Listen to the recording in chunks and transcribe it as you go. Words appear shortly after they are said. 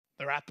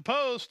They're at the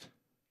post.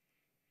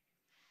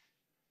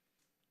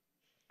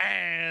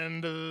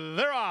 And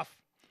they're off.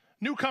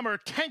 Newcomer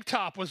Tank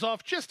Top was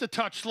off just a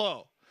touch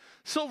slow.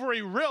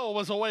 Silvery Rill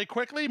was away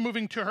quickly,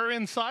 moving to her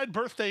inside.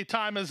 Birthday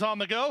Time is on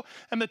the go,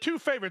 and the two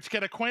favorites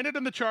get acquainted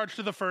in the charge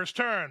to the first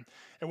turn.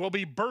 It will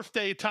be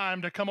Birthday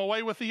Time to come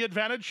away with the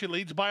advantage. She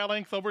leads by a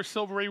length over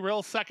Silvery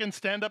Rill. Second,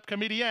 Stand-Up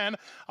Comedienne.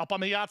 Up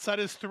on the outside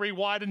is Three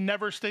Wide and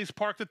Never stays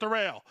parked at the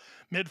rail.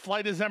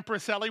 Mid-flight is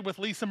Empress Ellie with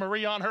Lisa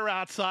Marie on her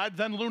outside,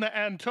 then Luna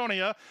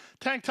Antonia.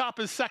 Tank Top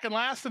is second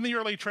last, and the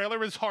early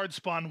trailer is Hard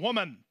Spun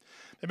Woman.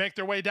 They make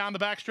their way down the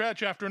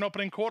backstretch after an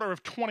opening quarter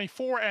of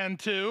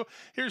 24-2.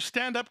 Here's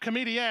Stand-Up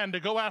Comedienne to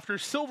go after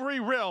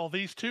Silvery Rill.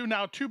 These two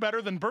now two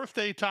better than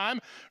Birthday Time,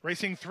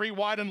 racing Three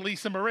Wide and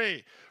Lisa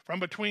Marie. From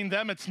between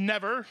them, it's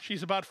Never.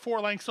 She's about 4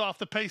 lengths off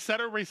the pace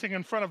setter, racing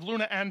in front of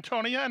Luna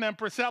Antonia and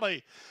Empress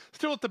Ellie.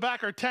 Still at the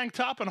back are Tank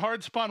Top and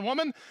Hard Spun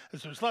Woman,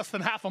 as there's less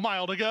than half a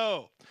mile to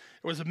go.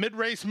 It was a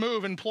mid-race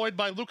move employed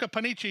by Luca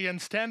Panici,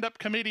 and Stand-Up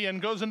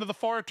Comedienne goes into the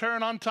far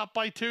turn on top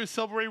by 2,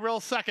 Silvery Rill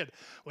second.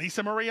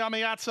 Lisa Marie on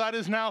the outside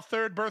is now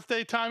third.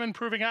 Birthday Time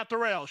improving at the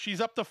rail. She's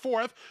up to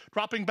fourth.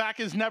 Dropping back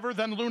is Never,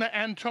 then Luna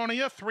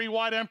Antonia. 3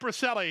 wide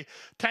Empress Ellie.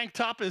 Tank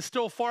Top is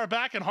still far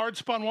back, and Hard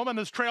Spun Woman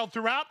has trailed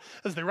throughout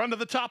as they run to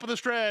the top of the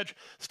stretch.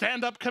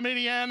 Stand-Up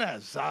Comedienne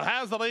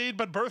has the lead,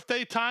 but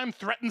Birthday Time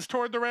threatens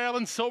toward the rail,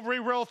 and Silvery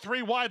Rill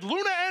 3 wide.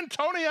 Luna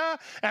Antonia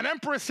and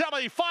Empress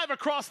Ellie 5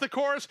 across the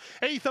course.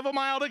 Eighth of a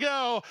mile to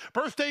go.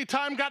 Birthday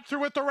Time got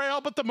through at the rail,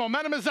 but the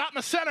momentum is out in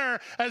the center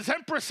as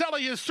Empress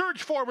Ellie is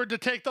surged forward to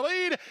take the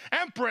lead.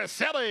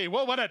 Empress Ellie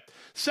will win it.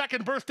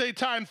 Second, Birthday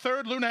Time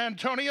third, Luna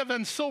Antonia,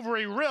 then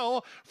Silvery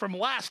Rill from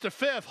last to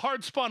fifth.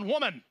 Hard Spun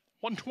Woman,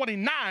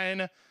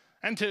 129-2.